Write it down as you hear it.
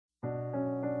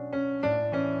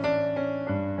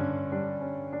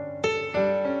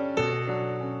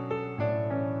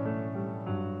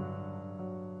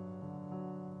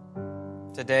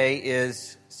Today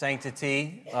is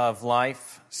Sanctity of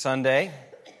Life Sunday,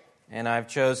 and I've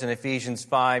chosen Ephesians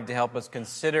 5 to help us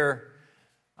consider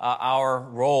our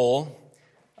role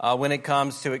when it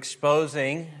comes to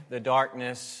exposing the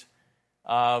darkness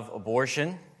of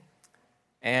abortion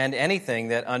and anything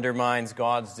that undermines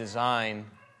God's design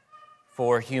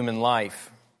for human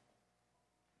life.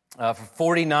 For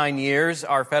 49 years,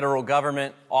 our federal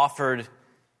government offered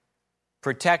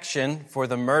protection for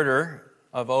the murder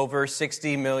of over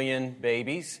 60 million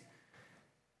babies.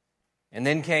 And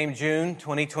then came June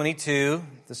 2022,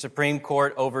 the Supreme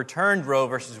Court overturned Roe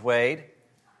v. Wade,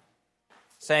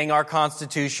 saying our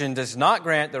Constitution does not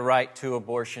grant the right to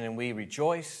abortion, and we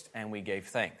rejoiced and we gave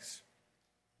thanks.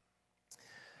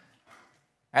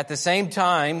 At the same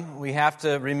time, we have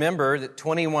to remember that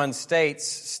 21 states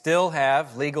still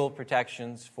have legal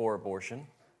protections for abortion.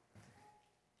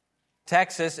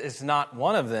 Texas is not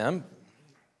one of them,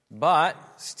 but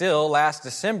still, last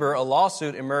December, a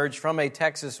lawsuit emerged from a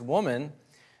Texas woman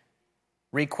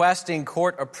requesting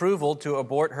court approval to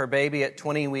abort her baby at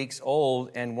 20 weeks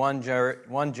old, and one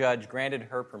judge granted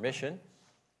her permission.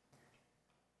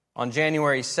 On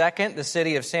January 2nd, the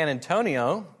city of San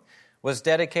Antonio was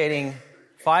dedicating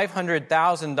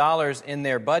 $500,000 in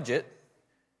their budget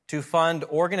to fund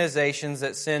organizations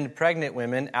that send pregnant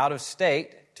women out of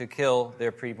state to kill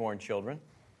their preborn children.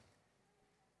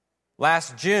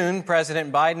 Last June,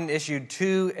 President Biden issued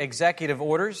 2 executive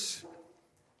orders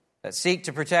that seek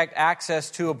to protect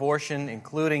access to abortion,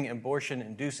 including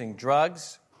abortion-inducing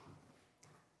drugs.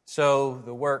 So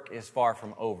the work is far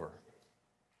from over.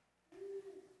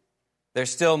 There's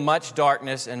still much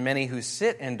darkness and many who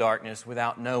sit in darkness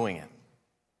without knowing it.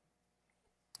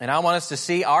 And I want us to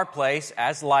see our place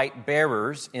as light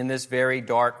bearers in this very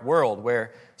dark world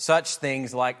where such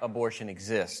things like abortion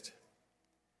exist.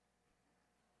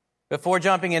 Before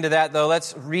jumping into that, though,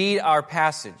 let's read our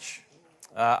passage.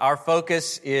 Our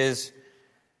focus is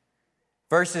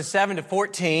verses 7 to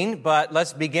 14, but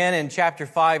let's begin in chapter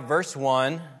 5, verse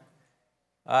 1,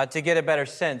 to get a better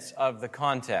sense of the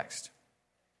context.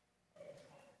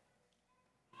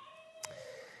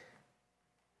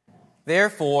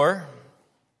 Therefore,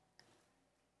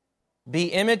 be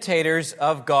imitators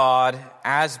of God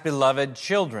as beloved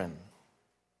children,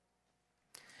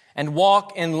 and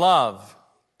walk in love,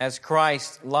 as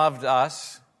Christ loved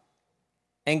us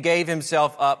and gave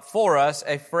himself up for us,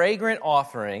 a fragrant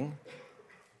offering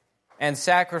and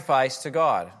sacrifice to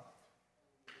God.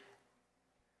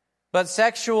 But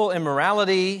sexual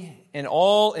immorality and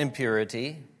all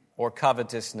impurity or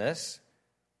covetousness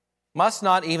must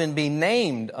not even be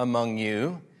named among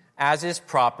you, as is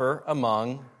proper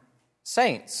among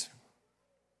saints.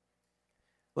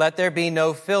 Let there be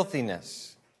no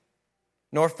filthiness,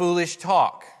 nor foolish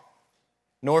talk,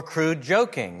 nor crude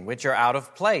joking, which are out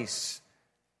of place.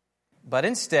 But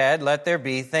instead, let there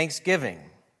be thanksgiving.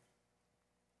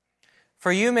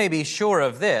 For you may be sure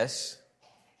of this,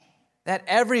 that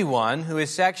everyone who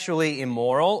is sexually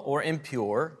immoral or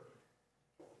impure,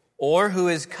 or who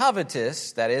is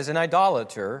covetous, that is, an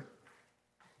idolater,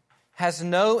 has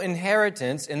no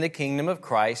inheritance in the kingdom of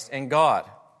Christ and God.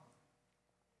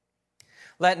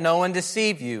 Let no one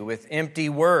deceive you with empty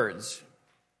words,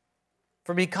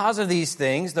 for because of these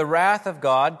things, the wrath of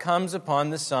God comes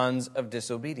upon the sons of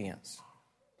disobedience.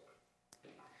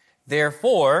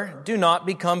 Therefore, do not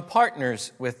become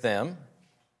partners with them,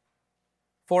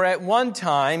 for at one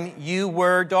time you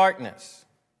were darkness,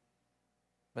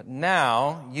 but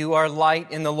now you are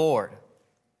light in the Lord.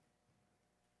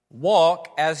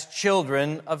 Walk as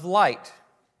children of light,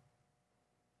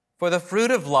 for the fruit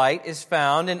of light is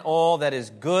found in all that is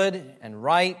good and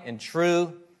right and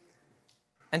true,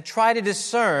 and try to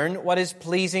discern what is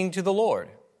pleasing to the Lord.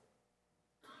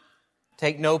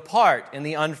 Take no part in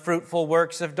the unfruitful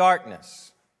works of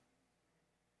darkness,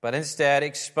 but instead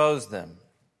expose them.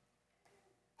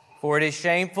 For it is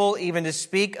shameful even to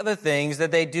speak of the things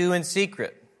that they do in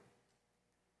secret.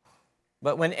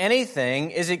 But when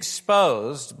anything is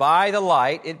exposed by the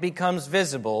light, it becomes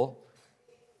visible,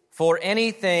 for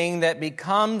anything that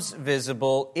becomes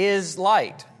visible is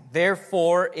light.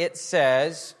 Therefore it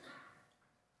says,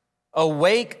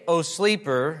 "Awake, O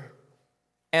sleeper,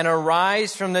 and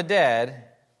arise from the dead,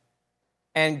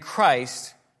 and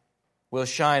Christ will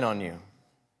shine on you."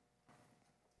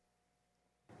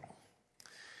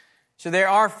 So there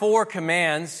are 4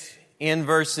 commands in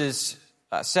verses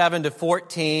 7 to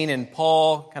 14, and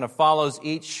Paul kind of follows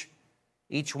each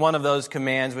one of those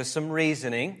commands with some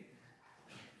reasoning.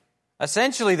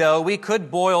 Essentially, though, we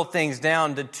could boil things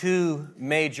down to 2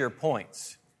 major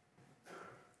points.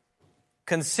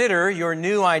 Consider your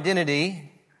new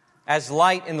identity as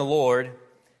light in the Lord,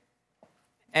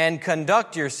 and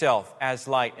conduct yourself as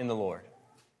light in the Lord.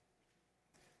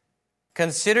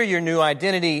 Consider your new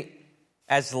identity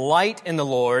as light in the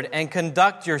Lord and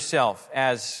conduct yourself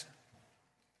as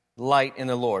light in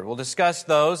the Lord. We'll discuss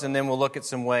those, and then we'll look at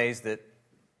some ways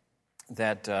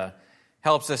that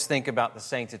helps us think about the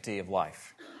sanctity of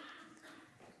life.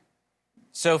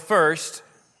 So first,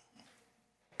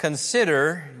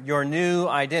 consider your new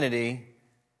identity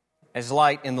as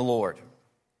light in the Lord.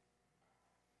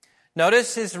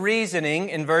 Notice his reasoning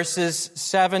in verses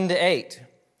 7 to 8.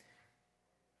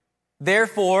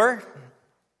 Therefore,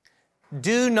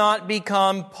 do not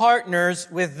become partners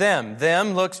with them.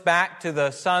 Them looks back to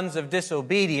the sons of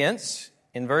disobedience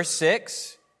in verse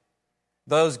 6.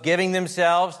 Those giving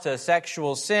themselves to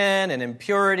sexual sin and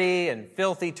impurity and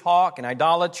filthy talk and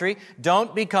idolatry.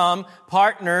 Don't become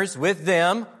partners with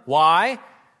them. Why?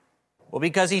 Well,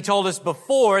 because he told us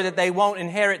before that they won't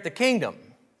inherit the kingdom.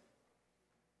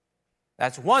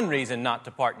 That's one reason not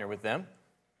to partner with them.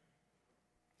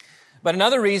 But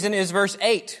another reason is verse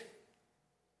 8.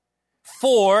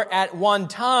 For at one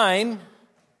time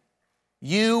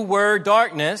you were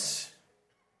darkness,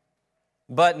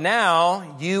 but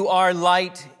now you are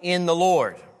light in the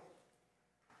Lord.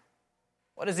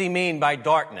 What does he mean by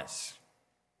darkness?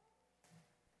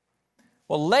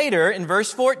 Well, later in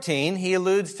verse 14, he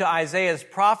alludes to Isaiah's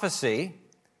prophecy.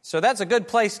 So that's a good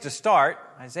place to start.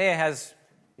 Isaiah has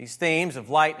these themes of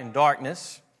light and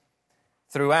darkness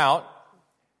throughout.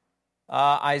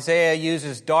 Isaiah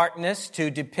uses darkness to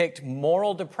depict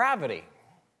moral depravity.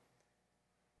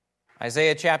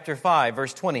 Isaiah chapter 5,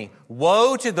 verse 20.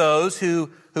 Woe to those who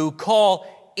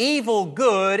call evil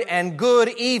good and good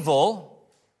evil.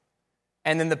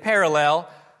 And then the parallel,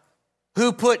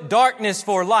 who put darkness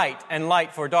for light and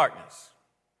light for darkness.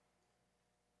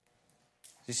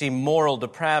 You see moral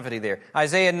depravity there.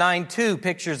 Isaiah 9:2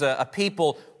 pictures a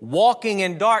people walking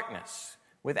in darkness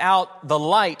without the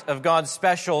light of God's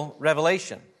special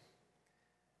revelation.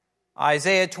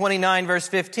 Isaiah 29 verse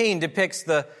 15 depicts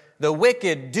the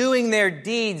wicked doing their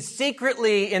deeds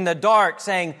secretly in the dark,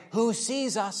 saying, who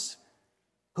sees us?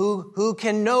 Who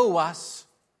can know us?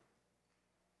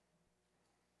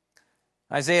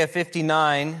 Isaiah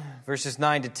 59 verses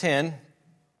 9 to 10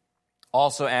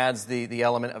 also adds the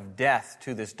element of death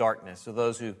to this darkness. So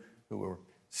those who were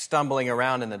stumbling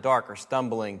around in the dark are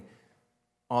stumbling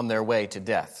on their way to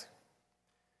death.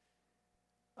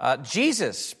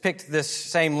 Jesus picked this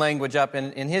same language up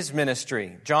in his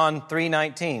ministry. John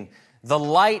 3:19. The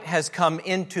light has come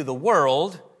into the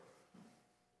world,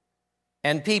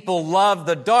 and people love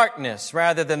the darkness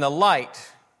rather than the light.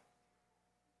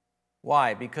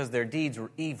 Why? Because their deeds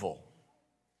were evil.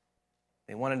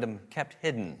 They wanted them kept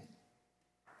hidden.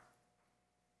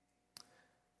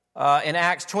 In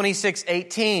Acts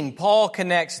 26:18, Paul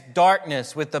connects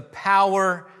darkness with the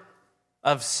power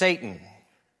of Satan.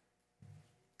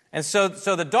 And so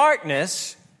the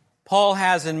darkness Paul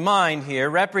has in mind here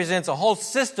represents a whole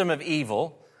system of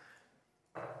evil.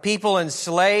 People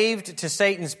enslaved to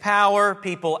Satan's power,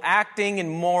 people acting in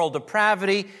moral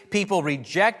depravity, people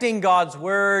rejecting God's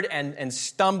word and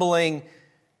stumbling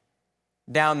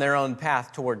down their own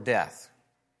path toward death.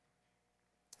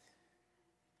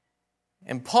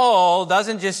 And Paul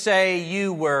doesn't just say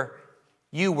you were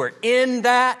in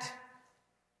that.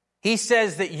 He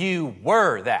says that you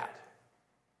were that.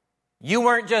 You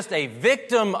weren't just a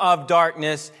victim of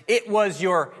darkness. It was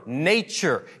your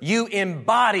nature. You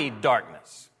embodied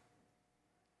darkness.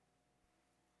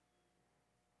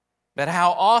 But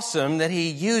how awesome that he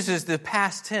uses the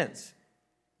past tense.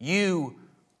 You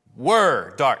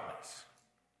were darkness.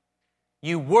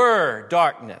 You were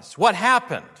darkness. What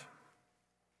happened?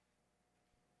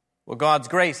 Well, God's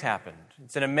grace happened.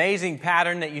 It's an amazing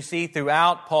pattern that you see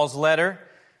throughout Paul's letter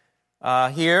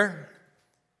here.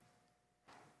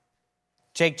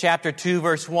 Take chapter 2,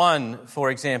 verse 1,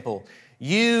 for example.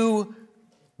 You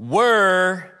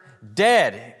were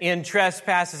dead in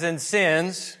trespasses and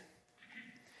sins,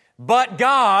 but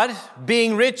God,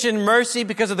 being rich in mercy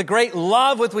because of the great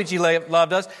love with which He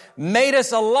loved us, made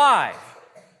us alive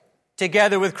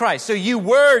together with Christ. So you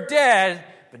were dead,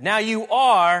 but now you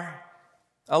are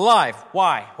alive.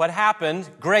 Why? What happened?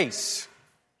 Grace.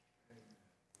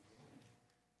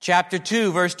 Chapter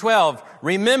 2, verse 12.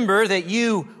 Remember that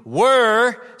you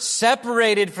were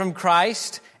separated from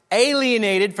Christ,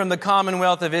 alienated from the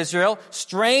commonwealth of Israel,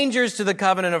 strangers to the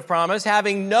covenant of promise,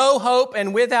 having no hope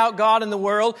and without God in the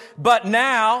world. But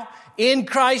now, in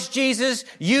Christ Jesus,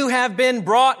 you have been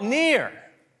brought near.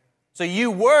 So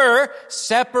you were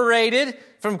separated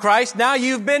from Christ. Now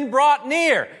you've been brought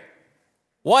near.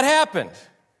 What happened?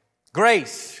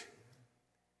 Grace.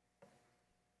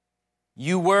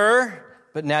 You were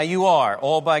but now you are,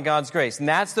 all by God's grace. And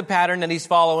that's the pattern that he's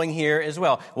following here as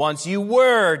well. Once you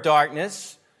were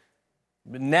darkness,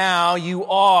 but now you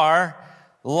are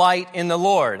light in the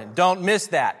Lord. Don't miss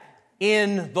that.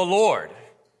 In the Lord.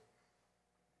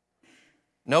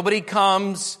 Nobody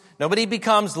becomes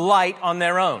light on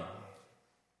their own.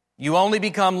 You only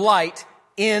become light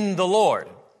in the Lord.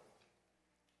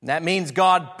 That means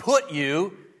God put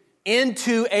you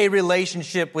into a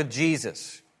relationship with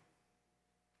Jesus.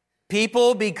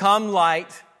 People become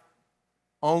light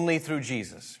only through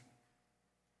Jesus.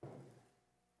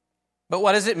 But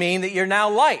what does it mean that you're now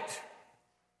light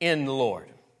in the Lord?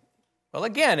 Well,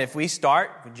 again, if we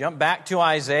jump back to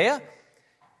Isaiah,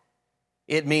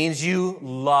 it means you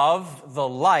love the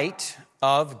light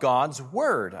of God's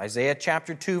Word. Isaiah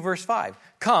chapter 2, verse 5.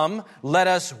 Come, let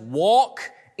us walk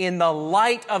in the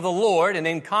light of the Lord. And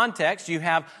in context, you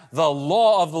have the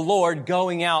law of the Lord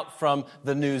going out from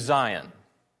the New Zion.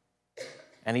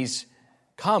 And he's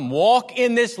come, walk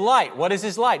in this light. What is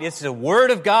this light? It's the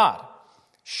Word of God,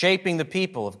 shaping the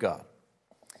people of God.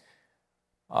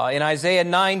 In Isaiah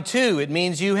 9:2, it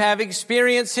means you have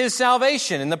experienced His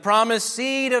salvation in the promised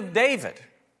seed of David.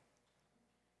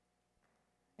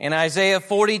 In Isaiah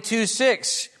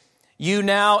 42:6, you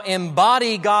now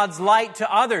embody God's light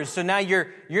to others. So now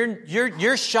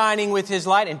you're shining with His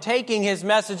light and taking His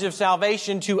message of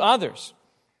salvation to others.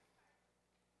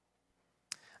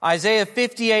 Isaiah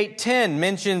 58:10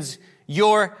 mentions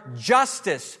your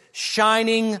justice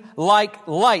shining like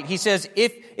light. He says,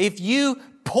 if you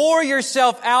pour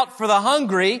yourself out for the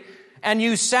hungry and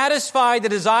you satisfy the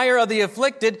desire of the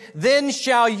afflicted, then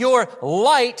shall your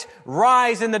light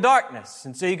rise in the darkness.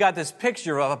 And so you got this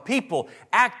picture of a people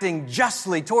acting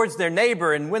justly towards their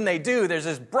neighbor, and when they do, there's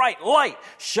this bright light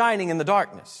shining in the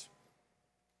darkness.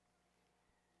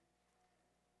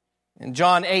 In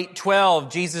John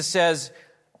 8:12, Jesus says,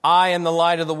 I am the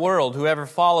light of the world. Whoever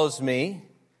follows me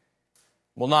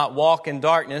will not walk in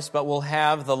darkness, but will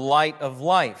have the light of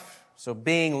life. So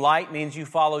being light means you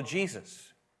follow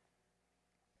Jesus.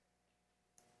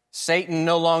 Satan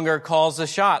no longer calls the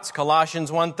shots. Colossians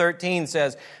 1:13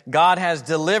 says, God has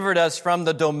delivered us from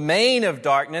the domain of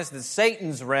darkness, the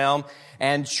Satan's realm,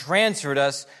 and transferred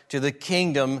us to the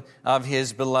kingdom of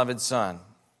His beloved Son.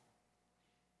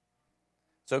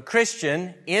 So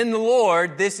Christian, in the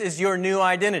Lord, this is your new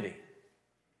identity.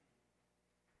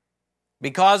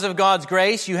 Because of God's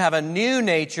grace, you have a new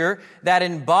nature that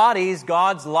embodies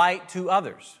God's light to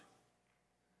others.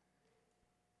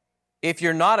 If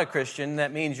you're not a Christian,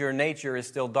 that means your nature is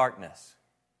still darkness.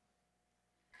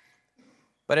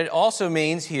 But it also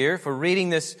means here, for reading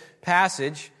this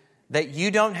passage, that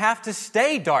you don't have to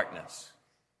stay darkness.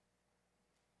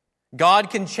 God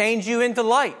can change you into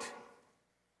light.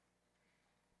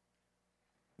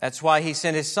 That's why He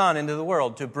sent His Son into the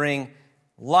world, to bring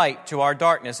light to our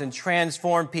darkness and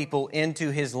transform people into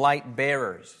His light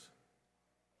bearers.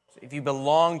 So if you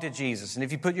belong to Jesus and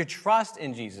if you put your trust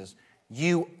in Jesus,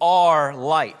 you are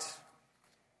light.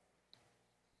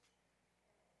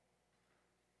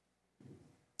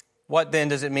 What then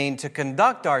does it mean to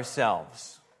conduct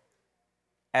ourselves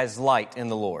as light in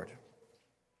the Lord?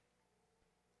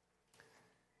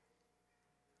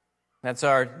 That's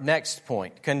our next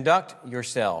point. Conduct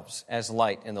yourselves as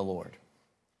light in the Lord.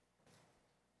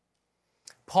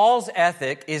 Paul's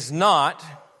ethic is not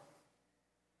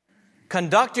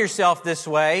conduct yourself this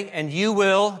way and you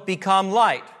will become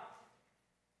light.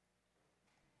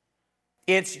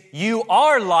 It's you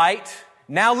are light,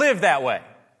 now live that way.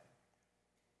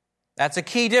 That's a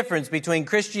key difference between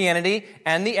Christianity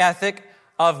and the ethic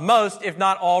of most, if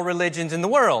not all, religions in the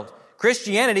world.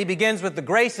 Christianity begins with the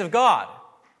grace of God.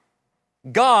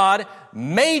 God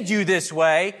made you this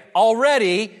way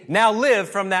already, now live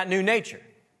from that new nature.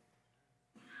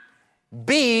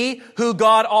 Be who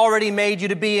God already made you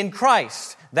to be in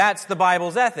Christ. That's the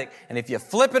Bible's ethic. And if you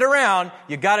flip it around,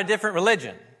 you got a different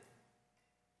religion.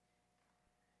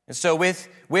 And so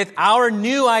with our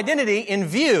new identity in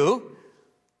view,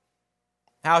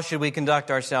 how should we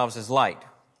conduct ourselves as light?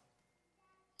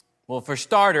 Well, for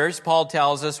starters, Paul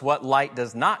tells us what light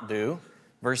does not do.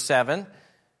 Verse 7,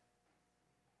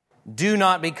 do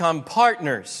not become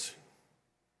partners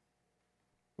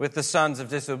with the sons of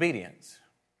disobedience.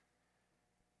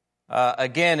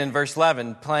 Again, in verse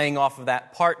 11, playing off of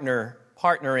that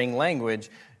partnering language,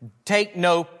 take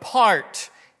no part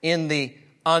in the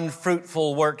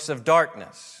unfruitful works of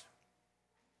darkness.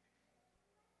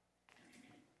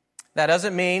 That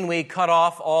doesn't mean we cut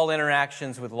off all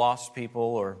interactions with lost people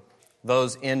or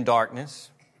those in darkness.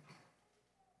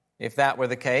 If that were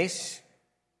the case,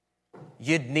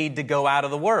 you'd need to go out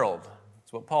of the world.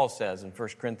 That's what Paul says in 1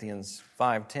 Corinthians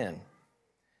 5:10.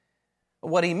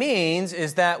 What he means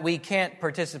is that we can't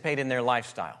participate in their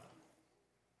lifestyle.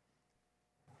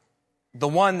 The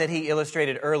one that he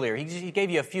illustrated earlier, he gave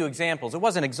you a few examples. It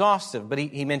wasn't exhaustive, but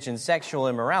he mentioned sexual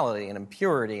immorality and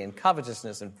impurity and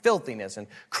covetousness and filthiness and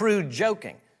crude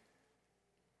joking.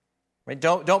 Right?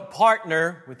 Don't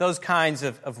partner with those kinds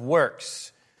of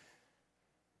works.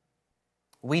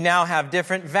 We now have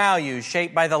different values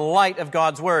shaped by the light of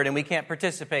God's Word, and we can't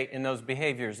participate in those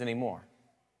behaviors anymore.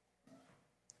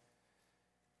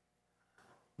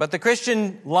 But the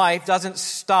Christian life doesn't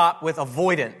stop with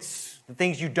avoidance. The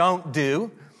things you don't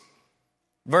do.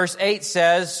 Verse 8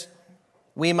 says,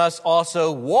 we must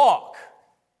also walk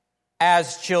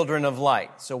as children of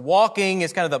light. So walking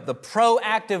is kind of the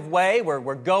proactive way where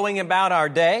we're going about our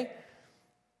day.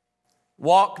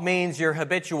 Walk means your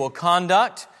habitual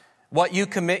conduct, what you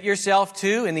commit yourself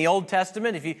to. In the Old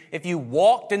Testament, if you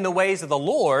walked in the ways of the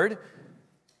Lord,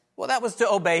 well, that was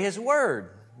to obey His word,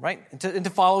 right? And to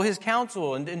follow His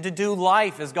counsel and to do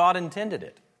life as God intended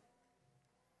it.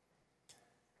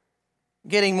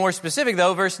 Getting more specific,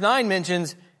 though, verse 9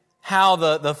 mentions how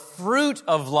the fruit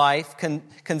of life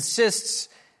consists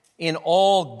in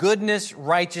all goodness,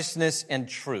 righteousness, and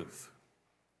truth.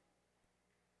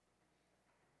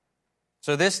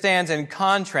 So this stands in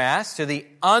contrast to the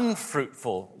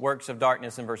unfruitful works of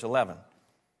darkness in verse 11.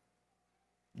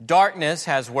 Darkness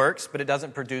has works, but it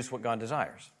doesn't produce what God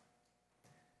desires.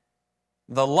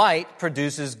 The light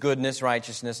produces goodness,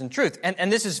 righteousness, and truth.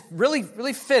 And this is really,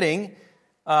 really fitting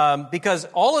because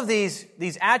all of these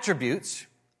attributes,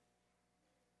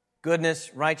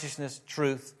 goodness, righteousness,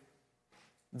 truth,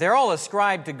 they're all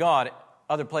ascribed to God at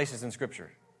other places in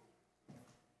Scripture.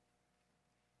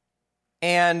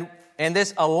 And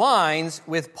this aligns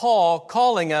with Paul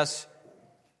calling us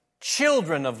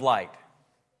children of light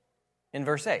in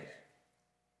verse 8.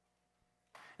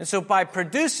 And so by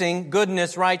producing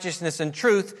goodness, righteousness, and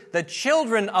truth, the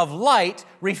children of light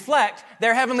reflect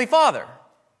their heavenly Father,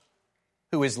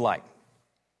 who is light.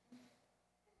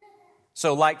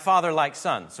 So like father, like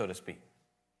son, so to speak.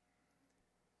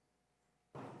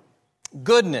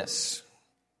 Goodness.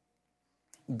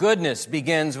 Goodness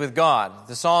begins with God.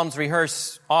 The Psalms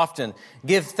rehearse often,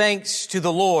 give thanks to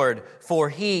the Lord, for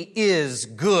He is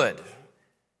good.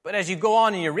 But as you go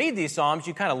on and you read these Psalms,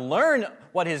 you kind of learn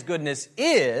what His goodness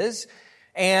is,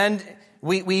 and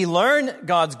we learn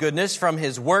God's goodness from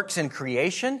His works in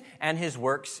creation and His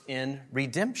works in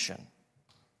redemption.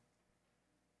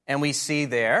 And we see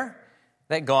there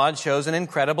that God shows an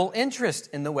incredible interest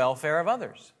in the welfare of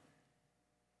others.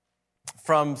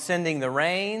 From sending the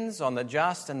rains on the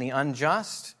just and the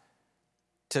unjust,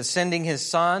 to sending His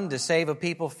Son to save a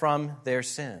people from their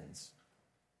sins.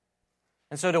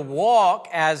 And so to walk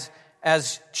as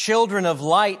children of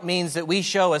light means that we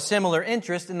show a similar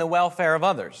interest in the welfare of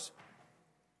others,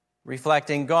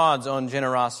 reflecting God's own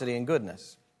generosity and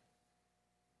goodness.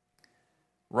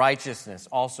 Righteousness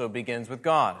also begins with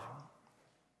God.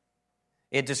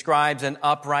 It describes an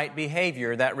upright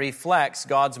behavior that reflects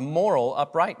God's moral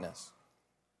uprightness.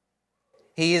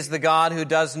 He is the God who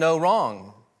does no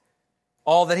wrong.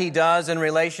 All that He does in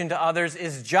relation to others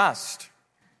is just.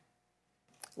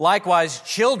 Likewise,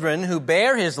 children who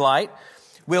bear His light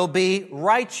will be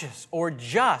righteous or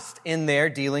just in their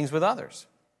dealings with others.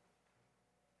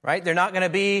 Right? They're not going to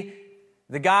be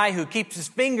the guy who keeps his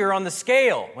finger on the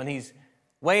scale when he's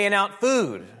weighing out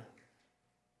food,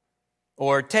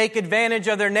 or take advantage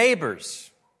of their neighbors.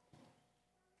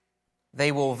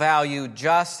 They will value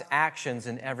just actions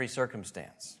in every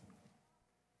circumstance.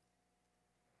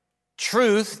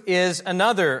 Truth is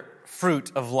another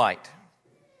fruit of light.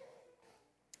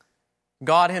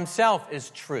 God Himself is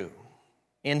true.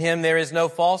 In Him there is no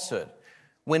falsehood.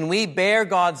 When we bear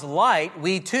God's light,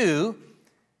 we too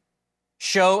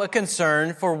show a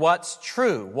concern for what's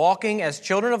true. Walking as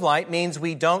children of light means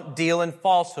we don't deal in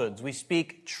falsehoods. We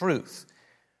speak truth.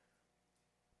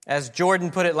 As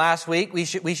Jordan put it last week, we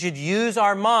should use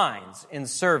our minds in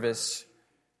service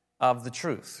of the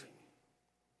truth.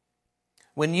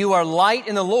 When you are light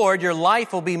in the Lord, your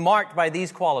life will be marked by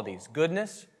these qualities: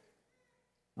 goodness,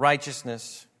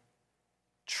 righteousness,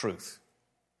 truth.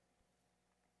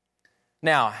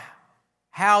 Now,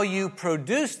 how you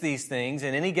produce these things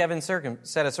in any given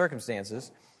set of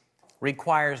circumstances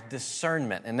requires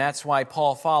discernment. And that's why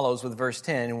Paul follows with verse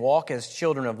 10, walk as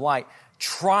children of light,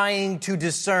 trying to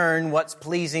discern what's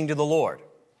pleasing to the Lord.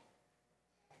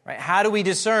 Right? How do we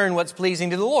discern what's pleasing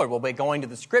to the Lord? Well, by going to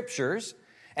the Scriptures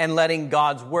and letting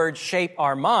God's Word shape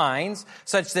our minds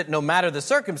such that no matter the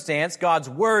circumstance, God's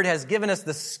Word has given us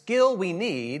the skill we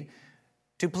need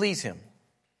to please Him.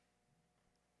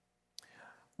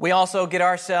 We also get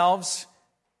ourselves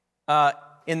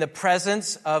in the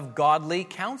presence of godly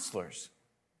counselors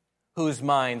whose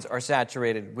minds are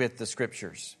saturated with the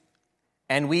Scriptures.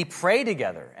 And we pray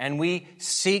together, and we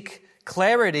seek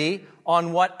clarity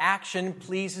on what action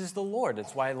pleases the Lord.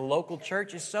 That's why the local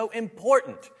church is so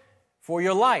important for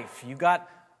your life. You've got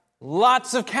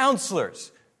lots of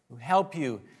counselors who help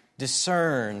you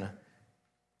discern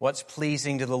what's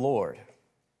pleasing to the Lord.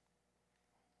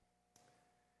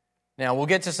 Now, we'll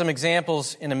get to some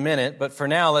examples in a minute, but for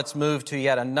now, let's move to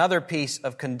yet another piece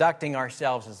of conducting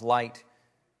ourselves as light.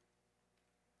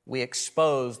 We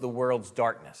expose the world's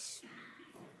darkness.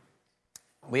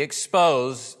 We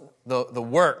expose the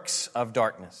works of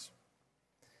darkness.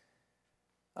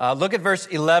 Look at verse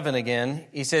 11 again.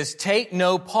 He says, "Take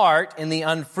no part in the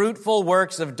unfruitful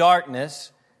works of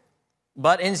darkness,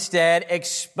 but instead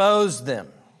expose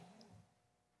them."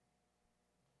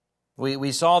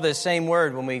 We saw this same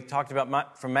word when we talked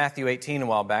about from Matthew 18 a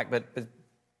while back, but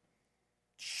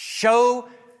show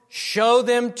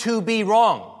them to be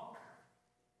wrong.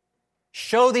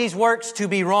 Show these works to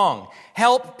be wrong.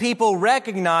 Help people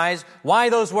recognize why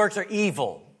those works are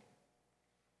evil.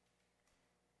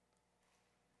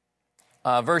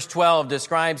 Verse 12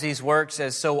 describes these works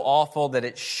as so awful that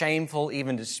it's shameful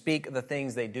even to speak of the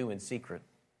things they do in secret.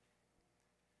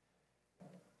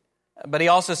 But he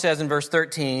also says in verse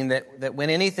 13 that when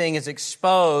anything is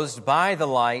exposed by the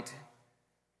light,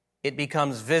 it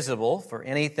becomes visible, for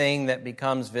anything that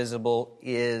becomes visible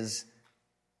is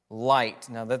light.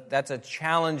 Now that's a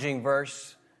challenging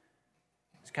verse.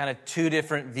 It's kind of two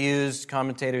different views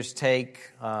commentators take.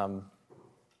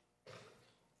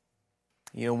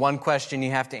 One question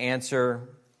you have to answer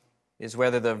is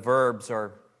whether the verbs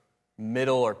are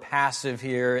middle or passive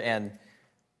here, and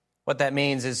what that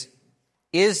means is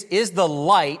the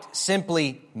light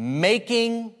simply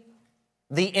making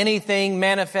the anything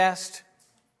manifest,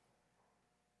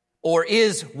 or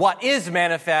is what is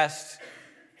manifest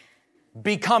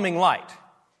becoming light?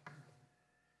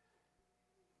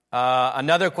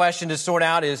 Another question to sort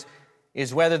out is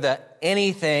whether the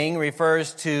anything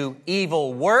refers to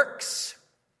evil works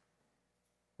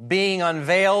being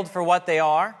unveiled for what they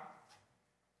are,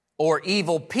 or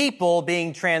evil people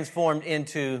being transformed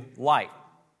into light.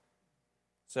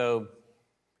 So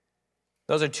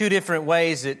those are two different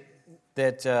ways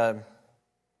that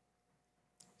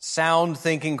sound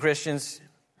thinking Christians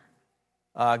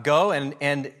go,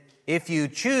 and if you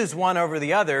choose one over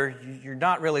the other, you're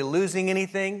not really losing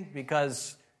anything,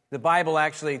 because the Bible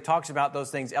actually talks about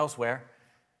those things elsewhere.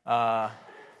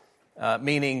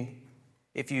 Meaning,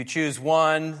 if you choose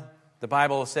one, the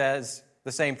Bible says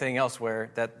the same thing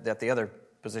elsewhere that the other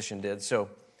position did. So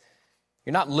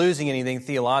you're not losing anything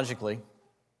theologically.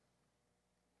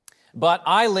 But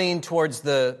I lean towards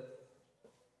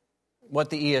what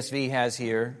the ESV has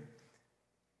here.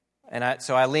 And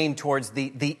so I lean towards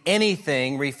the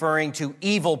anything referring to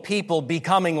evil people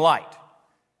becoming light.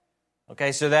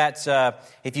 Okay, so that's,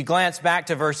 if you glance back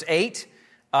to verse 8,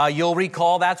 you'll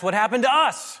recall that's what happened to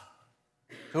us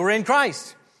who are in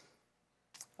Christ.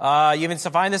 You even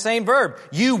find the same verb.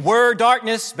 You were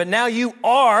darkness, but now you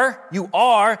are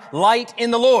light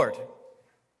in the Lord.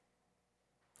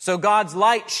 So God's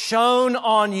light shone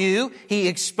on you. He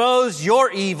exposed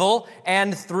your evil,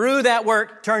 and through that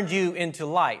work turned you into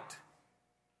light.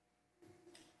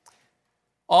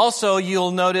 Also,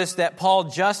 you'll notice that Paul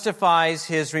justifies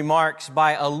his remarks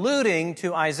by alluding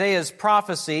to Isaiah's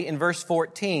prophecy in verse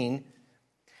 14.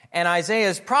 And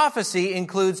Isaiah's prophecy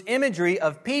includes imagery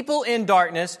of people in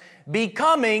darkness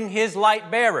becoming his light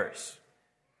bearers.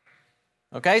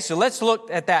 Okay, so let's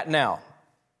look at that now.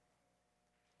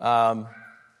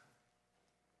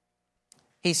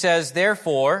 He says,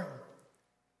 therefore,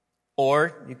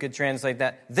 or you could translate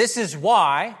that, this is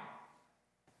why.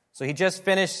 So he just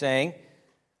finished saying,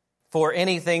 for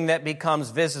anything that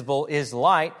becomes visible is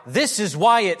light. This is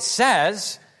why it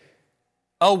says,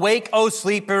 awake, O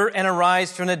sleeper, and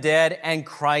arise from the dead, and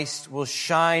Christ will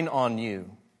shine on you.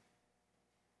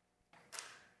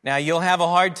 Now, you'll have a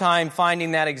hard time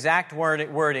finding that exact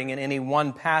wording in any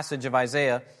one passage of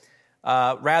Isaiah.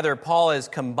 Rather, Paul is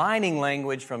combining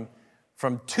language from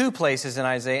two places in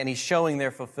Isaiah, and he's showing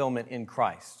their fulfillment in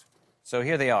Christ. So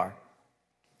here they are.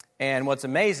 And what's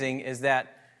amazing is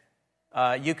that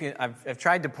I've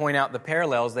tried to point out the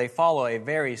parallels. They follow a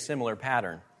very similar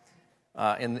pattern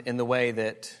in the way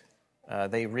that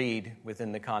they read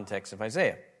within the context of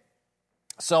Isaiah.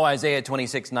 So Isaiah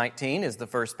 26:19 is the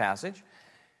first passage.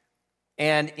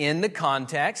 And in the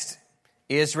context,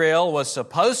 Israel was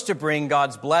supposed to bring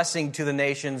God's blessing to the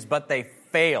nations, but they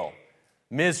fail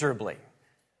miserably.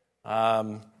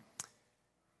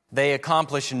 They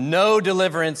accomplish no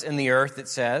deliverance in the earth, it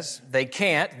says. They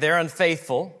can't. They're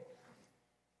unfaithful.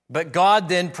 But God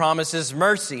then promises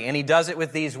mercy, and he does it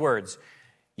with these words.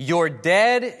 Your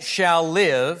dead shall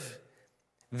live,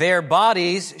 their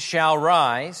bodies shall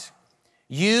rise.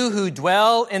 You who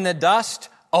dwell in the dust,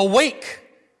 awake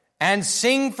and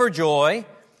sing for joy,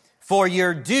 for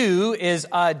your dew is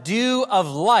a dew of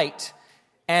light,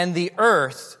 and the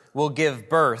earth will give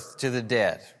birth to the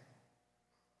dead.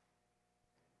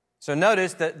 So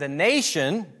notice that the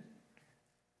nation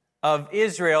of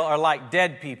Israel are like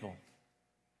dead people,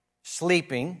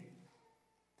 sleeping,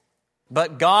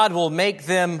 but God will make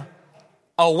them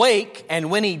awake,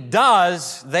 and when he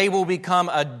does, they will become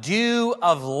a dew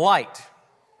of light.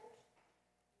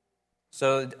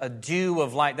 So a dew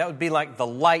of light, that would be like the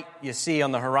light you see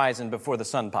on the horizon before the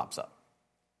sun pops up.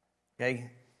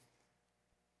 Okay?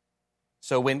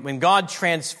 So when God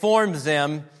transforms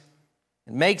them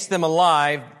and makes them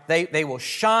alive, they will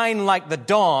shine like the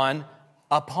dawn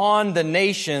upon the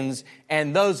nations,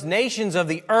 and those nations of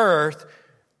the earth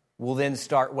will then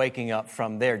start waking up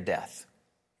from their death,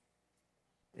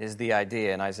 is the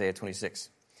idea in Isaiah 26.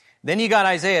 Then you got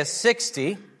Isaiah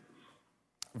 60,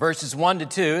 verses 1 to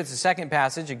 2. It's the second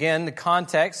passage. Again, the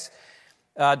context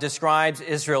describes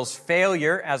Israel's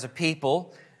failure as a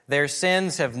people. Their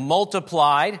sins have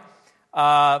multiplied.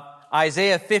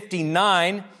 Isaiah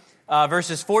 59,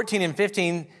 verses 14 and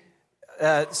 15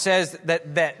 says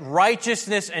that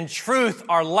righteousness and truth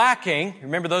are lacking.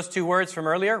 Remember those two words from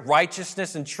earlier?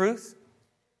 Righteousness and truth.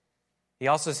 He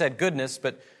also said goodness,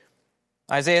 but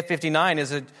Isaiah 59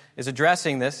 is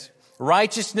addressing this.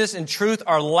 Righteousness and truth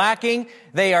are lacking.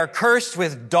 They are cursed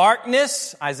with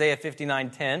darkness. Isaiah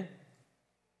 59:10.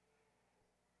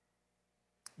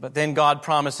 But then God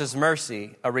promises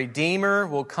mercy. A redeemer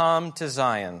will come to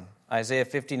Zion. Isaiah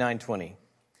 59:20.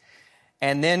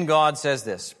 And then God says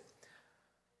this.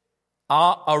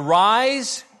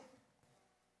 Arise,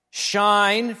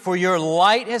 shine, for your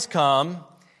light has come,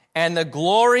 and the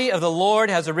glory of the Lord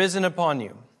has arisen upon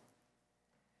you.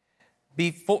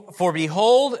 For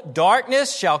behold,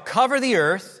 darkness shall cover the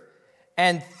earth,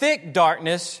 and thick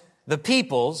darkness the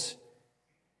peoples,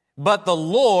 but the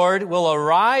Lord will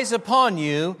arise upon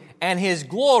you, and his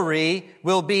glory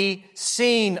will be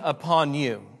seen upon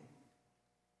you.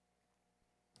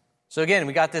 So again,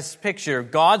 we got this picture.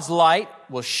 God's light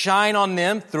will shine on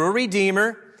them through a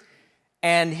Redeemer,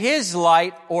 and his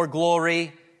light or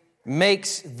glory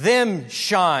makes them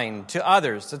shine to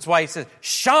others. That's why he says,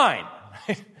 shine.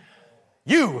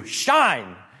 You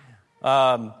shine.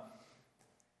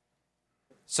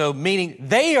 So meaning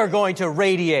they are going to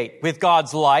radiate with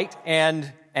God's light,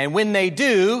 and when they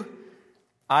do,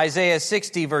 Isaiah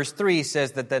 60 verse 3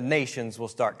 says that the nations will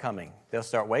start coming. They'll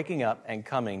start waking up and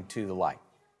coming to the light.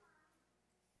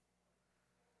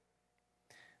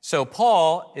 So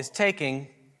Paul is taking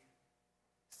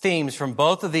themes from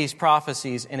both of these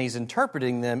prophecies and he's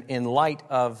interpreting them in light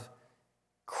of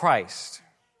Christ.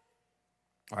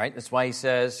 All right, that's why he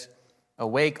says,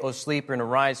 awake, O sleeper, and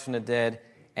arise from the dead,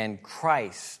 and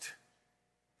Christ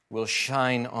will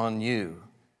shine on you.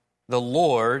 The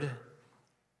Lord,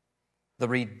 the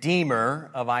Redeemer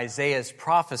of Isaiah's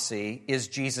prophecy, is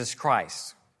Jesus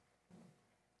Christ.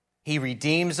 He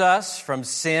redeems us from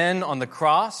sin on the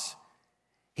cross.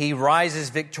 He rises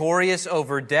victorious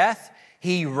over death.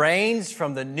 He reigns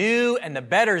from the new and the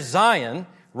better Zion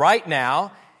right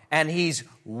now, and he's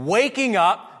waking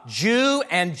up Jew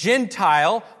and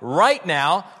Gentile right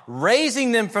now,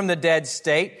 raising them from the dead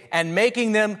state and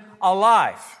making them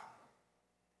alive.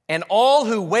 And all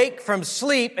who wake from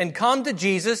sleep and come to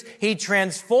Jesus, he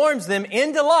transforms them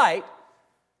into light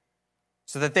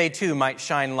so that they too might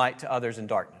shine light to others in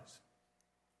darkness.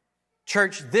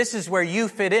 Church, this is where you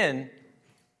fit in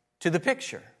to the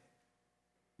picture.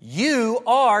 You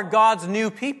are God's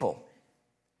new people.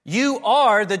 You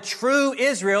are the true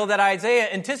Israel that Isaiah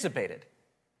anticipated.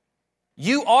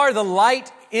 You are the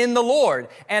light in the Lord.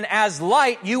 And as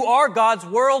light, you are God's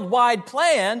worldwide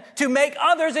plan to make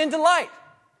others into light.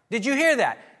 Did you hear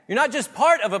that? You're not just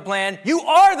part of a plan, you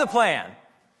are the plan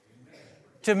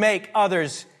to make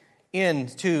others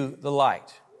into the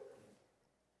light.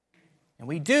 And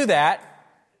we do that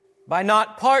by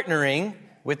not partnering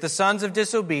with the sons of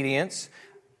disobedience,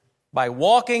 by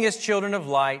walking as children of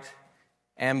light,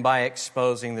 and by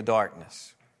exposing the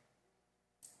darkness.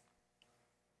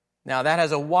 Now, that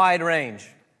has a wide range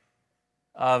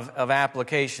of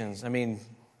applications. I mean,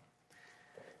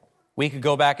 we could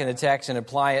go back in the text and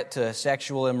apply it to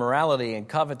sexual immorality and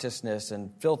covetousness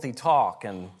and filthy talk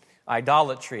and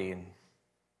idolatry.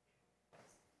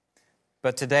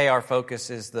 But today our focus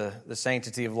is the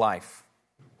sanctity of life.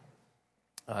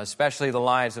 especially the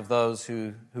lives of those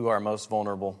who are most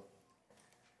vulnerable.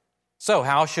 So,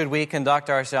 how should we conduct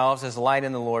ourselves as light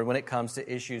in the Lord when it comes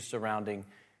to issues surrounding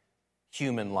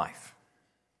human life?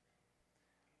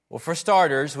 Well, for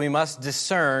starters, we must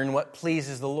discern what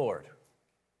pleases the Lord.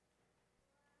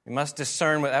 We must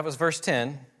discern that was verse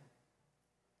 10.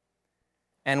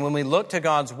 And when we look to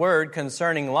God's word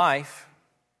concerning life,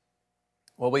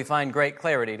 well, we find great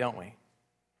clarity, don't we?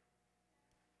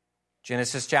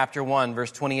 Genesis chapter 1,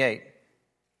 verse 28.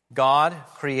 God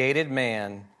created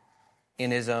man in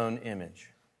his own image.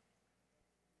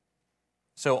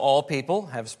 So all people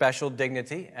have special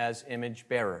dignity as image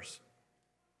bearers.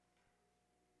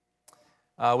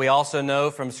 We also know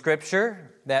from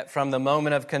Scripture that from the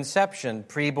moment of conception,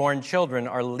 preborn children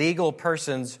are legal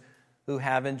persons who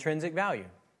have intrinsic value.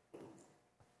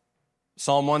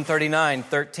 Psalm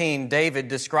 139:13, David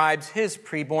describes his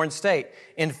preborn state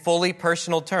in fully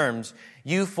personal terms.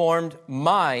 You formed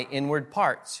my inward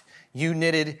parts. You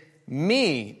knitted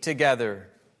me together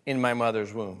in my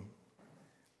mother's womb.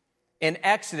 In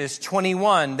Exodus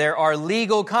 21, there are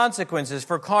legal consequences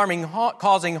for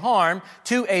causing harm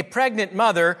to a pregnant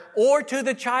mother or to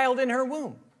the child in her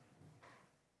womb.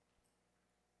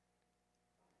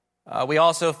 We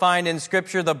also find in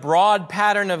Scripture the broad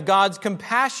pattern of God's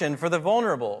compassion for the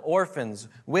vulnerable, orphans,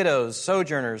 widows,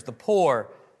 sojourners, the poor.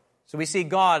 So we see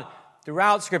God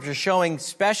throughout Scripture showing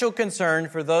special concern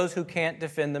for those who can't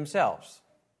defend themselves.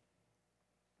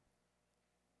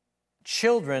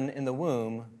 Children in the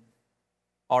womb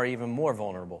are even more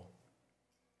vulnerable.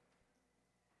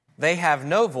 They have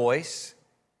no voice,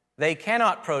 they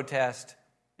cannot protest,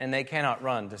 and they cannot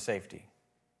run to safety.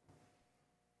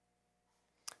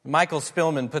 Michael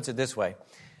Spillman puts it this way: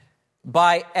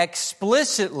 by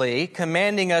explicitly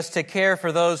commanding us to care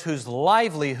for those whose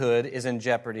livelihood is in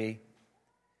jeopardy,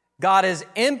 God is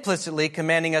implicitly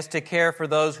commanding us to care for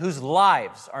those whose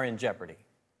lives are in jeopardy.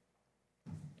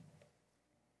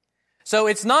 So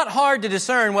it's not hard to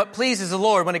discern what pleases the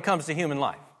Lord when it comes to human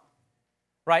life.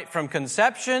 Right? From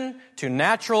conception to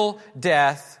natural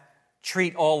death,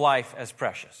 treat all life as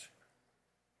precious.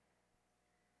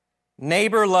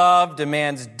 Neighbor love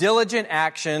demands diligent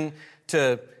action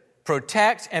to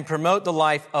protect and promote the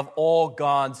life of all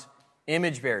God's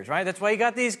image bearers, right? That's why you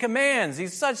got these commands,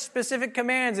 these such specific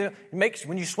commands.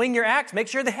 When you swing your axe, make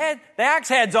sure the axe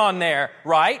head's on there,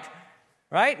 right?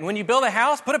 Right? And when you build a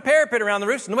house, put a parapet around the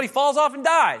roof so nobody falls off and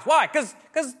dies. Why? Because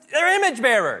they're image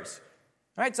bearers.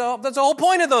 Right? So that's the whole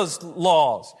point of those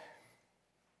laws.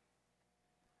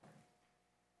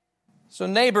 So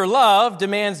neighbor love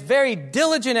demands very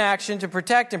diligent action to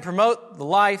protect and promote the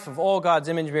life of all God's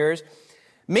image bearers.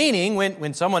 Meaning,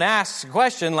 when someone asks a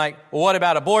question like, well, what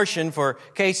about abortion for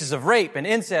cases of rape and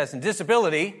incest and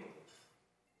disability?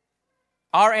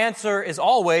 Our answer is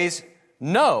always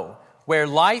no. Where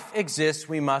life exists,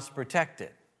 we must protect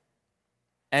it.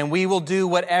 And we will do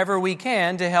whatever we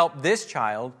can to help this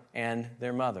child and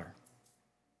their mother.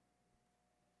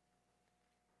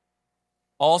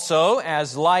 Also,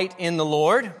 as light in the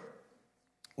Lord,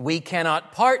 we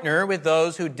cannot partner with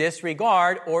those who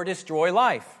disregard or destroy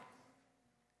life.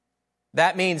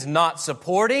 That means not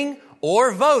supporting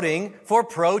or voting for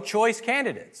pro-choice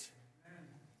candidates.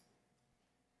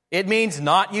 It means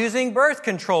not using birth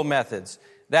control methods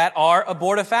that are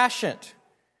abortifacient,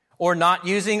 or not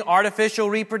using artificial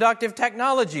reproductive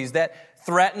technologies that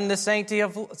threaten the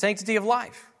sanctity of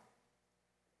life.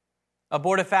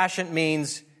 Abortifacient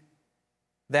means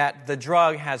that the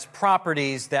drug has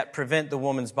properties that prevent the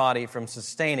woman's body from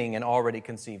sustaining an already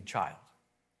conceived child.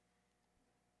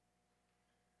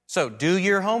 So do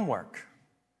your homework.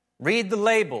 Read the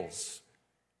labels.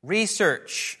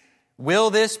 Research. Will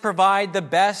this provide the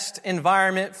best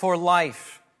environment for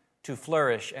life to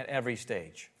flourish at every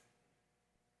stage?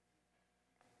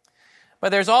 But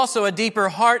there's also a deeper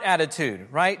heart attitude,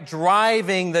 right?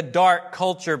 Driving the dark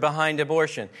culture behind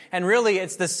abortion. And really,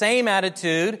 it's the same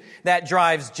attitude that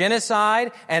drives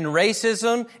genocide and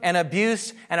racism and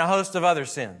abuse and a host of other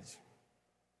sins.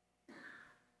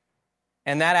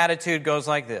 And that attitude goes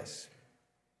like this: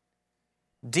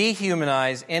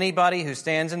 dehumanize anybody who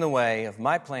stands in the way of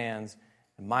my plans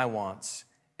and my wants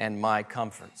and my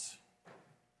comforts.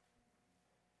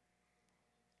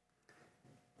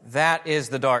 That is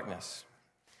the darkness.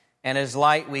 And as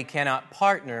light, we cannot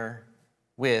partner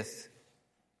with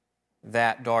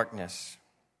that darkness.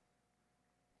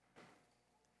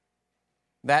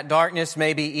 That darkness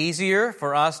may be easier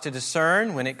for us to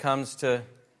discern when it comes to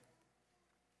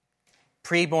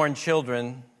preborn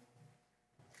children,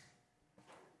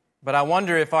 but I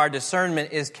wonder if our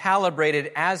discernment is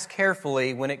calibrated as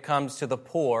carefully when it comes to the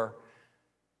poor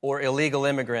or illegal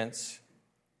immigrants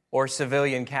or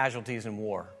civilian casualties in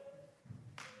war.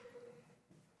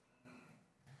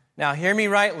 Now, hear me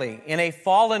rightly. In a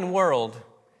fallen world,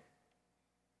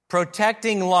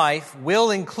 protecting life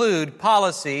will include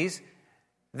policies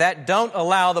that don't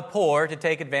allow the poor to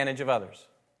take advantage of others.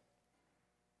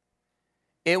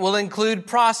 It will include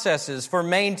processes for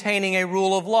maintaining a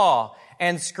rule of law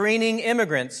and screening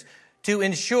immigrants to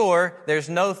ensure there's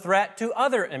no threat to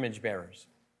other image bearers.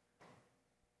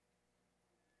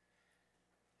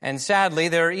 And sadly,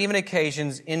 there are even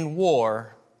occasions in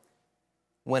war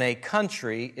when a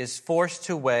country is forced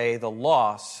to weigh the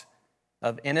loss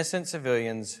of innocent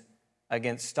civilians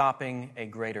against stopping a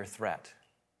greater threat.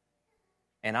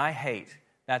 And I hate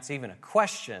that's even a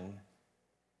question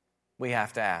we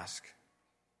have to ask.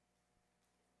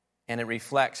 And it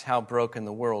reflects how broken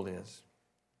the world is.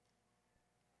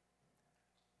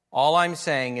 All I'm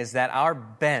saying is that our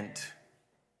bent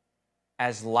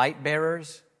as light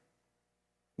bearers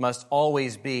must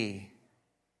always be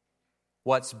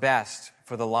what's best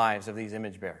for the lives of these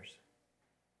image bearers.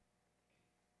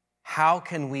 How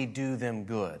can we do them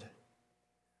good?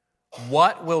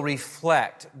 What will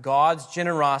reflect God's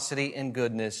generosity and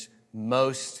goodness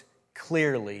most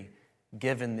clearly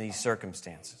given these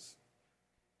circumstances?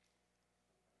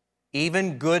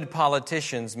 Even good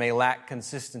politicians may lack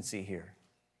consistency here.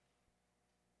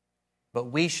 But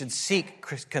we should seek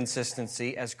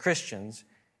consistency as Christians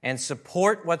and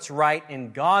support what's right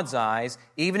in God's eyes,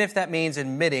 even if that means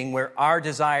admitting where our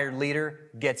desired leader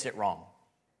gets it wrong.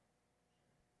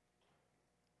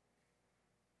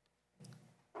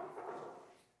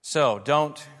 So,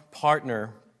 don't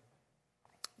partner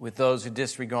with those who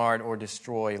disregard or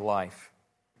destroy life.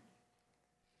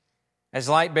 As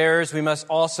light bearers, we must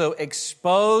also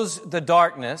expose the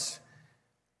darkness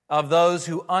of those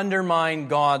who undermine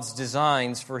God's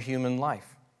designs for human life.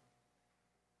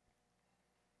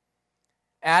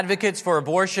 Advocates for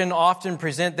abortion often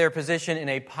present their position in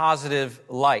a positive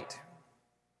light.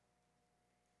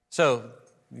 So,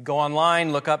 go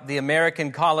online, look up the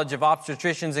American College of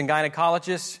Obstetricians and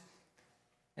Gynecologists,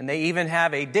 and they even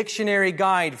have a dictionary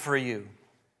guide for you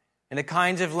in the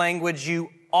kinds of language you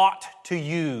ought to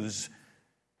use.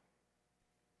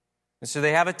 And so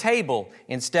they have a table.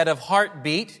 Instead of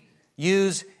heartbeat,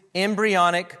 use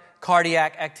embryonic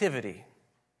cardiac activity.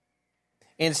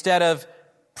 Instead of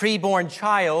preborn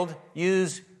child,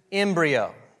 use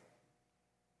embryo.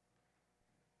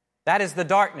 That is the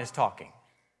darkness talking.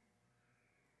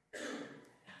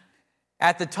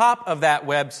 At the top of that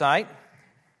website,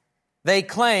 they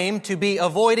claim to be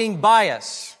avoiding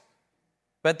bias,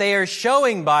 but they are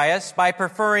showing bias by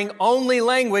preferring only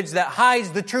language that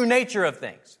hides the true nature of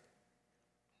things.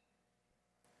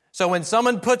 So when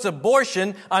someone puts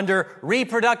abortion under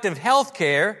reproductive health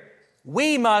care,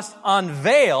 we must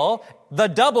unveil the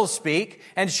doublespeak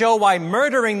and show why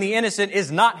murdering the innocent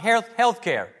is not health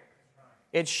care.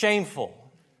 It's shameful.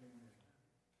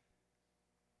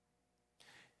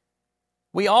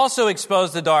 We also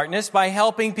expose the darkness by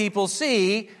helping people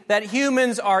see that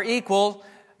humans are equal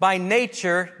by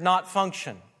nature, not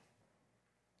function.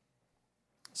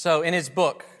 So in his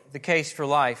book, The Case for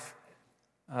Life,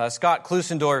 Scott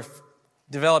Klusendorf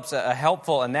develops a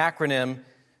helpful acronym,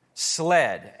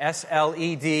 SLED,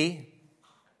 S-L-E-D.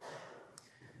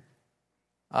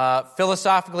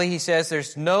 Philosophically, he says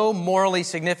there's no morally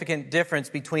significant difference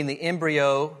between the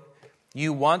embryo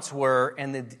you once were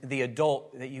and the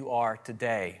adult that you are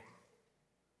today.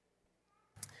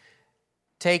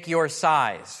 Take your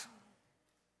size.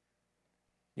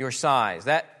 Your size.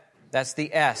 That's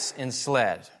the S in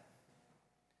SLED.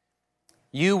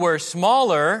 You were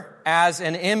smaller as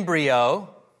an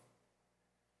embryo,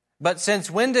 but since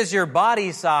when does your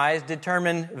body size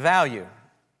determine value?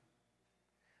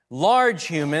 Large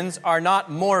humans are not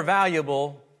more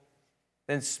valuable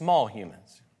than small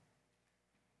humans.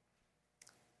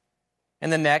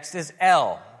 And the next is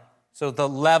L, so the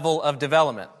level of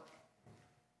development.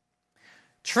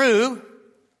 True,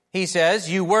 he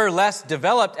says, you were less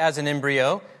developed as an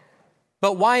embryo,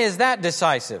 but why is that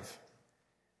decisive?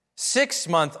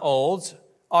 6-month-olds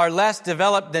are less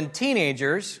developed than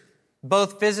teenagers,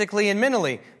 both physically and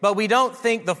mentally, but we don't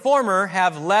think the former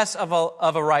have less of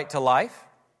a right to life.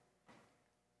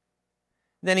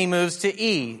 Then he moves to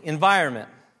E, environment.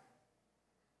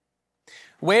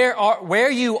 Where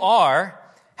you are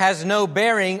has no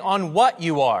bearing on what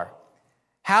you are.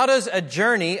 How does a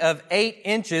journey of 8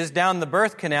 inches down the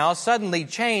birth canal suddenly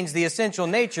change the essential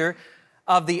nature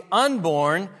of the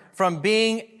unborn from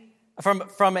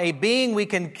a being we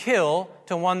can kill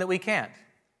to one that we can't?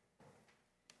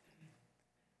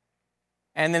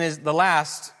 And then the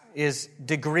last is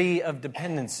degree of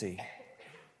dependency.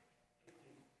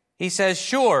 He says,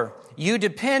 sure, you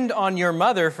depend on your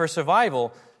mother for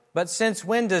survival, but since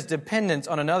when does dependence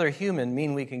on another human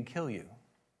mean we can kill you?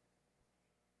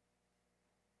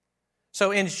 So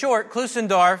in short,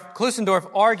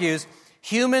 Klusendorf argues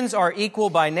humans are equal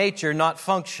by nature, not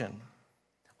function.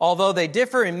 Although they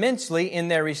differ immensely in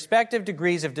their respective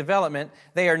degrees of development,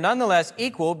 they are nonetheless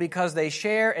equal because they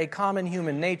share a common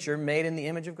human nature made in the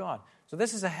image of God. So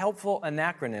this is a helpful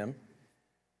acronym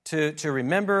to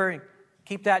remember.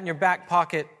 Keep that in your back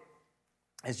pocket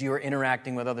as you are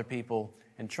interacting with other people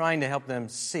and trying to help them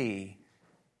see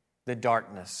the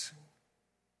darkness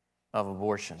of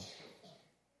abortion.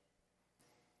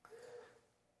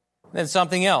 Then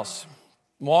something else.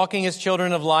 Walking as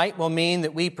children of light will mean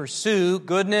that we pursue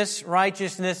goodness,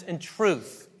 righteousness, and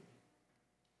truth.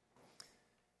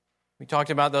 We talked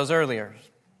about those earlier.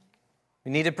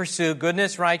 We need to pursue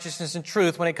goodness, righteousness, and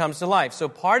truth when it comes to life. So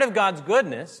part of God's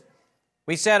goodness,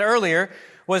 we said earlier,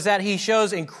 was that He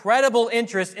shows incredible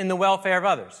interest in the welfare of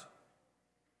others.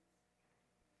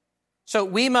 So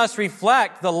we must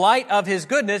reflect the light of His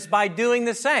goodness by doing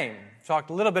the same.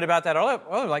 Talked a little bit about that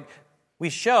earlier. Like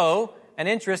we show an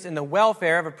interest in the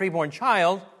welfare of a preborn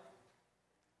child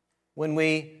when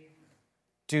we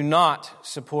do not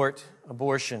support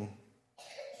abortion.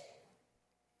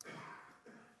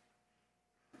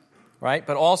 Right?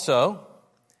 But also,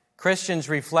 Christians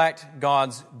reflect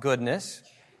God's goodness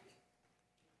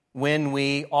when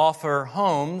we offer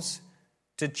homes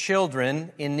to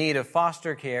children in need of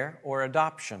foster care or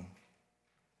adoption.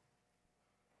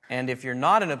 And if you're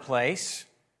not in a place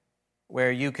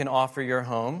where you can offer your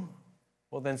home,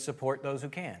 well, then support those who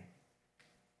can.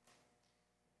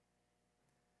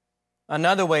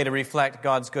 Another way to reflect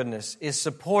God's goodness is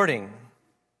supporting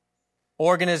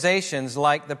organizations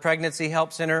like the Pregnancy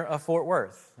Help Center of Fort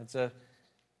Worth. It's an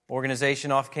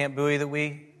organization off Camp Bowie that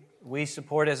we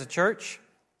support as a church.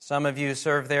 Some of you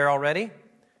serve there already.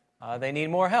 They need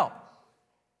more help.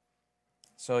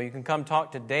 So you can come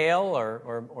talk to Dale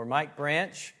or Mike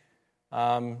Branch,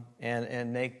 and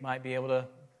they might be able to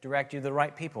direct you to the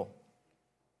right people.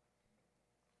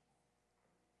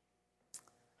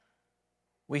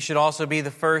 We should also be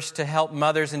the first to help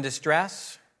mothers in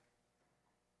distress,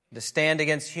 to stand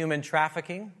against human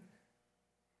trafficking,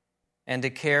 and to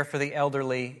care for the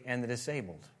elderly and the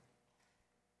disabled.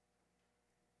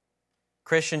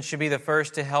 Christians should be the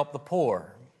first to help the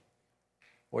poor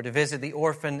or to visit the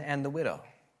orphan and the widow.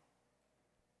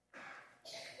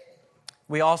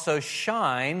 We also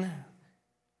shine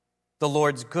the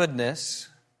Lord's goodness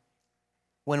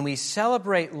when we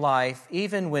celebrate life,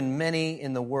 even when many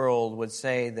in the world would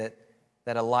say that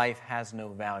a life has no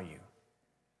value.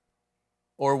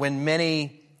 Or when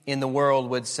many in the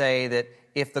world would say that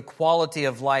if the quality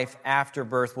of life after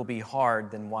birth will be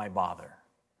hard, then why bother?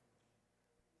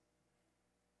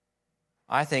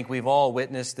 I think we've all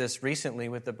witnessed this recently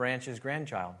with the Branch's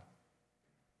grandchild,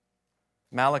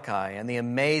 Malachi, and the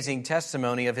amazing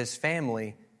testimony of his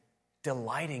family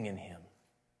delighting in him.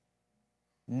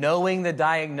 Knowing the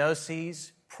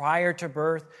diagnoses prior to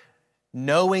birth,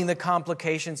 knowing the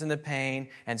complications and the pain,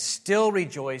 and still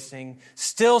rejoicing,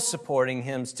 still supporting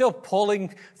him, still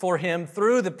pulling for him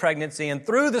through the pregnancy and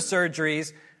through the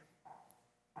surgeries.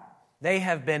 They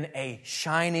have been a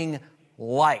shining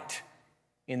light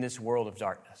in this world of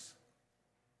darkness.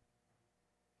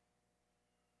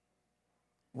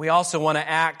 We also want to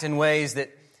act in ways that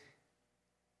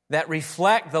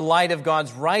reflect the light of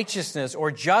God's righteousness or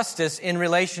justice in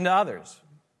relation to others.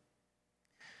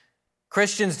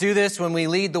 Christians do this when we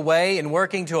lead the way in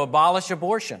working to abolish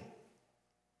abortion.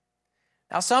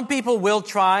 Now, some people will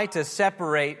try to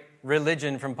separate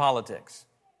religion from politics.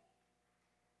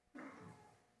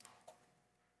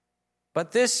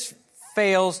 But this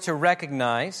fails to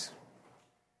recognize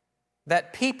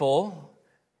that people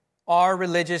are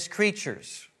religious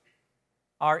creatures.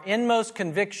 Our inmost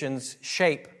convictions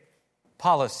shape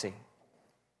policy.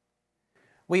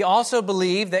 We also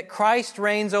believe that Christ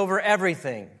reigns over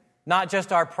everything, not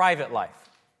just our private life.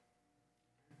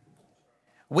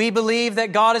 We believe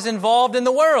that God is involved in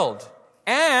the world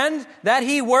and that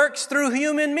He works through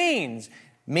human means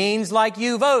like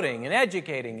you voting and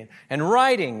educating and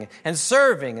writing and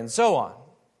serving and so on.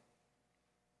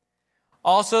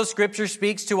 Also, Scripture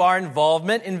speaks to our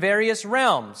involvement in various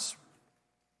realms.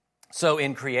 So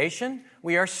in creation,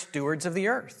 we are stewards of the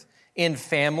earth. In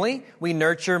family, we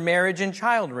nurture marriage and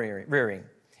child rearing.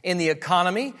 In the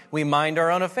economy, we mind our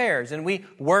own affairs and we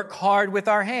work hard with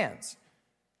our hands.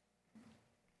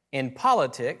 In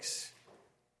politics,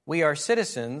 we are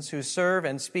citizens who serve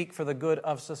and speak for the good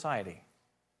of society.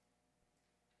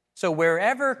 So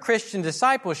wherever Christian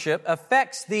discipleship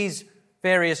affects these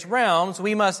various realms,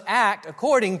 we must act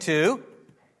according to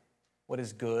what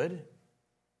is good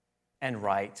and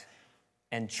right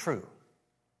and true.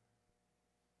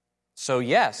 So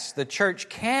yes, the church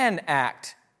can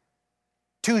act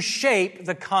to shape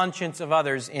the conscience of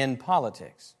others in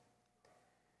politics.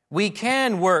 We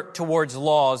can work towards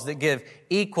laws that give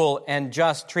equal and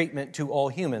just treatment to all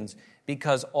humans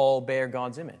because all bear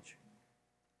God's image.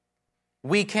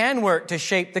 We can work to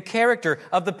shape the character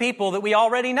of the people that we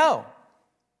already know,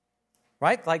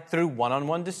 right? Like through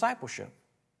one-on-one discipleship.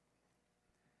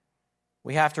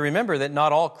 We have to remember that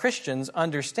not all Christians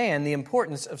understand the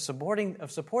importance of supporting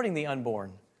the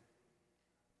unborn.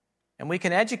 And we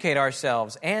can educate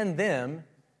ourselves and them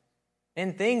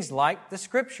in things like the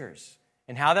Scriptures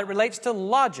and how that relates to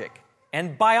logic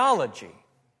and biology.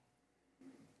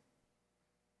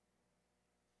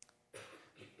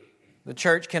 The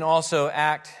church can also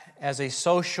act as a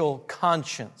social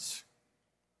conscience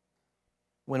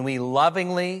when we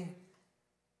lovingly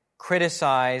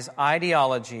criticize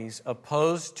ideologies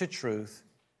opposed to truth,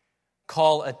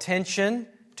 call attention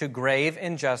to grave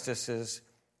injustices,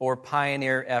 or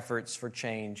pioneer efforts for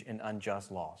change in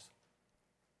unjust laws.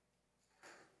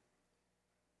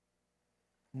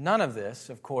 None of this,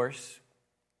 of course,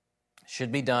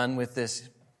 should be done with this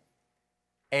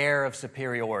air of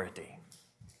superiority.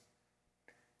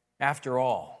 After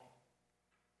all,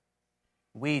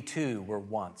 we too were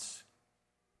once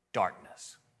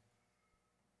darkness.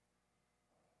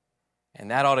 And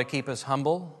that ought to keep us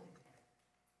humble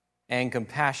and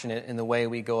compassionate in the way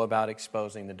we go about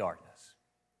exposing the darkness.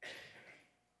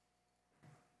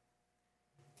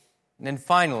 And then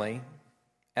finally,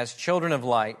 as children of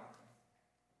light,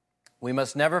 we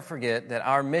must never forget that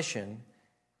our mission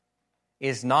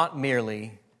is not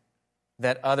merely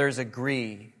that others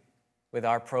agree with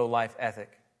our pro-life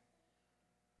ethic.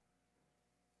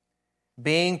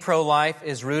 Being pro-life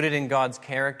is rooted in God's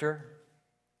character.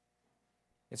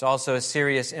 It's also a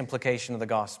serious implication of the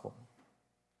gospel.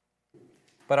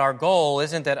 But our goal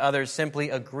isn't that others simply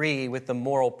agree with the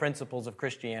moral principles of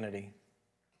Christianity.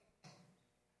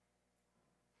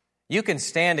 You can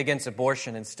stand against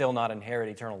abortion and still not inherit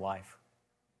eternal life.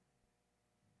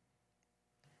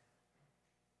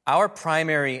 Our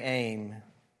primary aim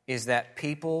is that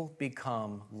people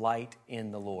become light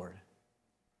in the Lord.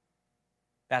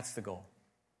 That's the goal.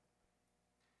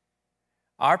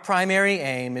 Our primary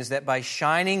aim is that by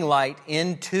shining light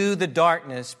into the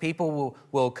darkness, people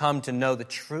will come to know the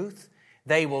truth.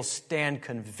 They will stand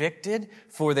convicted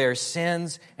for their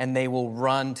sins, and they will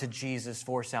run to Jesus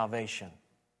for salvation.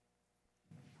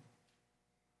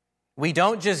 We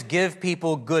don't just give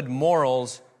people good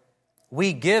morals,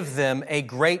 we give them a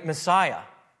great Messiah.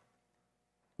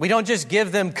 We don't just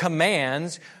give them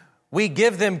commands, we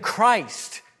give them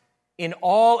Christ in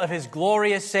all of His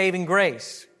glorious saving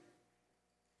grace.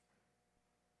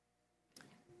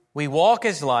 We walk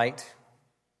as light,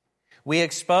 we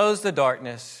expose the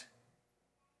darkness,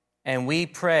 and we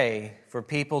pray for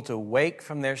people to wake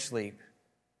from their sleep,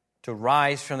 to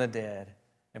rise from the dead,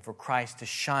 and for Christ to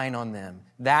shine on them.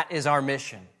 That is our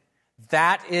mission.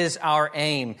 That is our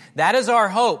aim. That is our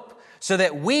hope, so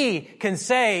that we can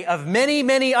say of many,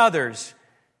 many others,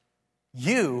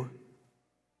 you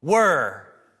were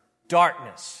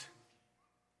darkness,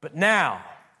 but now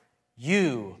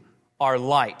you are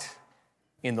light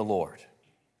in the Lord.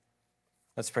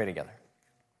 Let's pray together.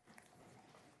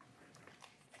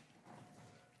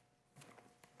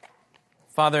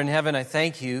 Father in heaven, I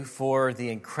thank you for the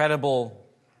incredible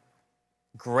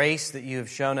grace that you have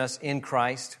shown us in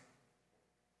Christ.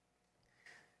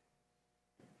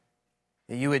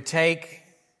 That you would take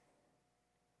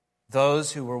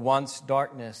those who were once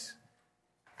darkness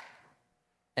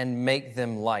and make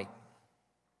them light.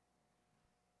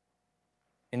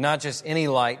 And not just any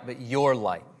light, but your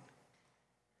light.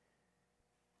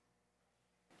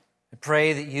 I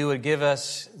pray that you would give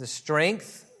us the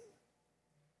strength,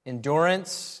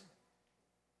 endurance,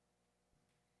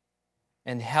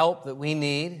 and help that we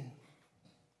need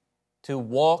to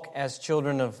walk as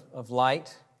children of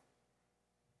light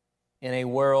in a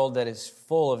world that is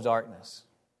full of darkness.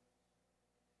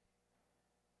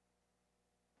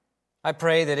 I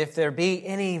pray that if there be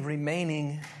any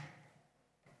remaining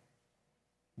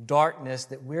darkness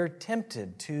that we're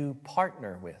tempted to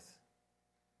partner with,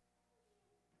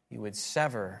 you would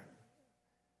sever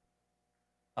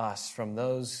us from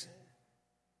those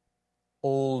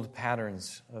old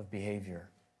patterns of behavior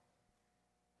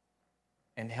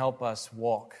and help us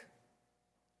walk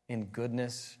in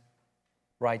goodness,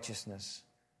 righteousness,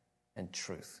 and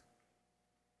truth.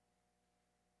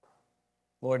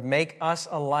 Lord, make us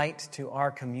a light to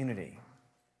our community,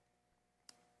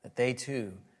 that they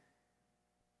too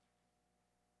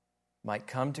might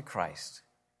come to Christ,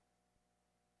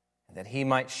 and that he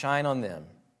might shine on them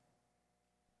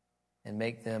and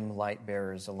make them light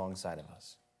bearers alongside of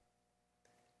us.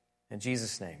 In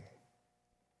Jesus' name,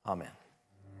 amen.